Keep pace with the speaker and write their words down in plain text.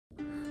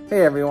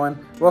Hey everyone,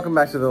 welcome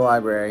back to the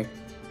library.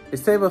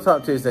 It's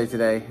Tabletop Tuesday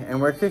today, and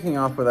we're kicking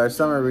off with our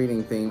summer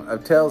reading theme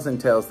of Tales and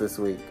Tales this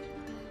week.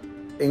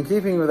 In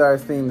keeping with our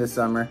theme this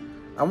summer,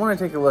 I want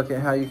to take a look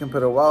at how you can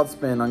put a wild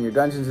spin on your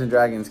Dungeons &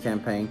 Dragons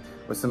campaign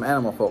with some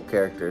Animalfolk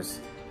characters.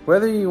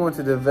 Whether you want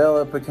to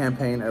develop a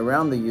campaign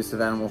around the use of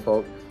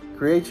Animalfolk,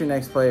 create your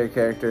next player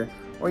character,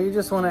 or you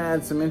just want to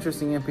add some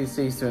interesting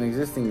NPCs to an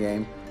existing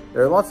game,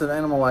 there are lots of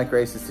animal-like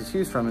races to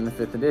choose from in the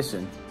 5th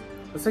edition.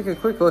 Let's take a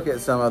quick look at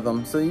some of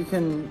them so you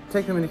can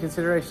take them into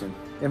consideration.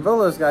 In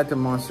Volo's Guide to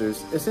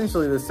Monsters,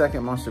 essentially the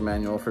second monster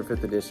manual for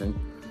 5th edition,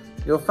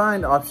 you'll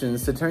find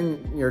options to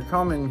turn your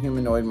common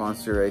humanoid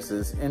monster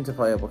races into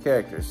playable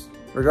characters.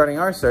 Regarding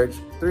our search,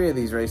 3 of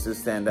these races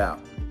stand out.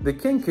 The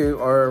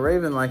Kinku are a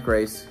raven-like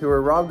race who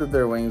were robbed of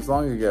their wings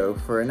long ago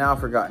for a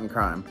now-forgotten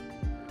crime.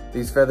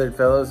 These feathered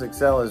fellows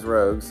excel as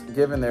rogues,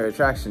 given their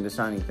attraction to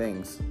shiny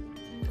things.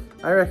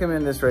 I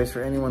recommend this race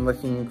for anyone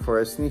looking for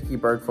a sneaky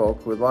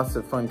birdfolk with lots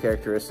of fun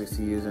characteristics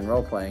to use in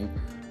role-playing,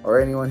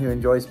 or anyone who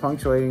enjoys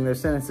punctuating their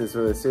sentences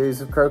with a series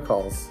of crow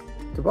calls.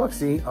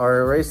 Tabaxi are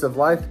a race of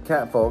lithe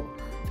catfolk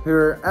who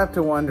are apt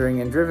to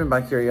wandering and driven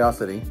by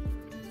curiosity.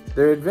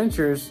 Their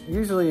adventures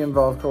usually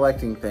involve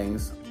collecting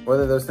things,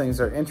 whether those things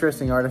are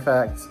interesting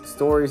artifacts,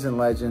 stories and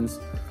legends,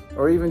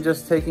 or even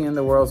just taking in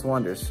the world's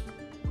wonders.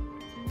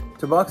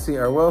 Tabaxi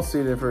are well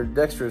suited for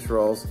dexterous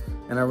roles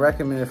and are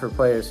recommended for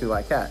players who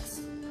like cats.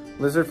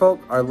 Lizardfolk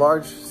are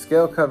large,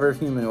 scale-covered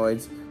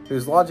humanoids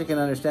whose logic and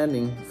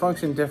understanding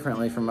function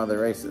differently from other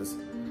races.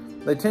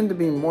 They tend to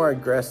be more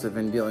aggressive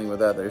in dealing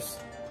with others.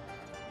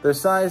 Their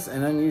size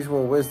and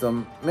unusual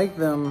wisdom make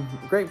them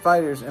great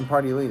fighters and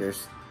party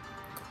leaders.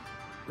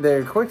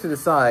 They're quick to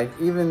decide,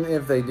 even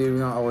if they do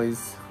not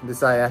always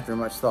decide after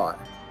much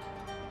thought.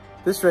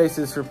 This race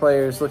is for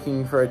players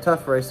looking for a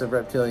tough race of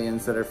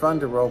reptilians that are fun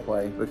to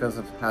roleplay because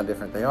of how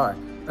different they are.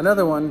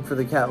 Another one for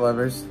the cat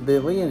lovers, the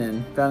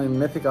Leonin, found in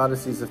Mythic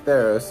Odysseys of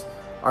Theros,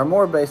 are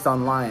more based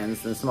on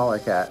lions than smaller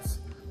cats.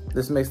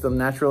 This makes them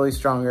naturally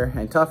stronger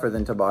and tougher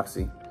than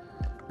Tabaxi.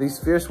 These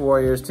fierce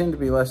warriors tend to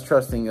be less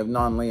trusting of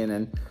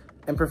non-Leonin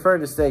and prefer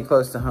to stay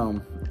close to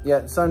home,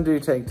 yet some do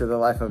take to the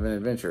life of an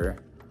adventurer.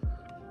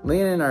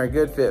 Leonin are a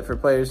good fit for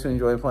players who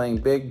enjoy playing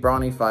big,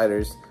 brawny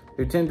fighters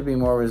who tend to be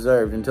more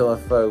reserved until a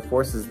foe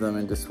forces them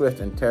into swift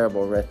and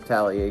terrible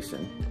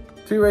retaliation.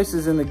 2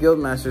 races in the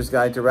Guildmaster's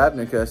Guide to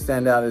Ravnica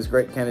stand out as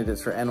great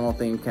candidates for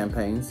animal-themed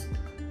campaigns.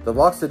 The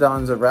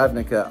Loxodons of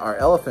Ravnica are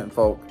elephant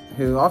folk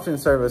who often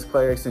serve as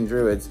clerics and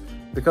druids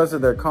because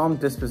of their calm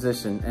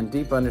disposition and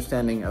deep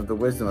understanding of the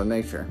wisdom of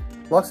nature.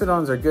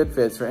 Loxodons are good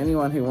fits for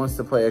anyone who wants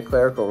to play a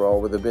clerical role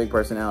with a big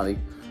personality,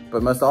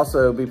 but must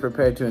also be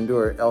prepared to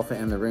endure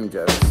elephant-in-the-room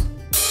jokes.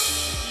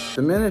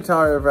 The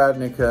Minotaur of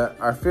Ravnica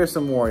are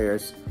fearsome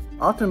warriors,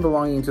 often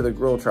belonging to the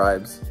Gruul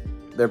tribes.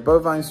 Their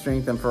bovine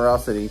strength and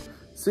ferocity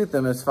suit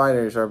them as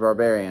fighters or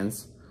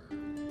barbarians.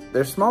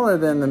 They're smaller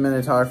than the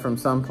Minotaur from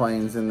some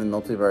planes in the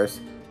multiverse,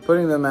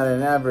 putting them at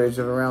an average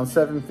of around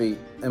 7 feet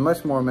and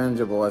much more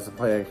manageable as a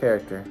player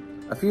character.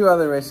 A few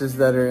other races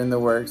that are in the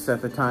works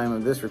at the time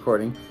of this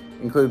recording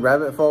include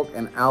Rabbit Folk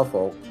and Owl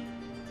Folk.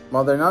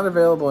 While they're not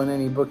available in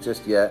any book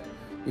just yet,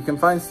 you can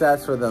find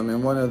stats for them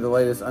in one of the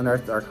latest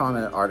Unearthed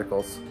Arcana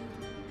articles.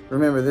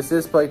 Remember, this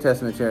is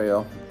playtest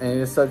material, and it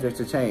is subject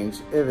to change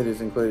if it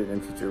is included in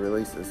future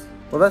releases.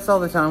 Well, that's all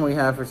the time we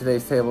have for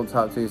today's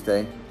Tabletop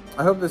Tuesday.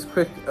 I hope this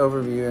quick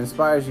overview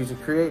inspires you to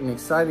create an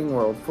exciting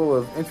world full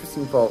of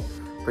interesting folk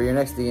for your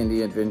next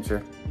D&D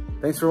adventure.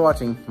 Thanks for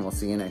watching, and we'll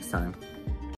see you next time.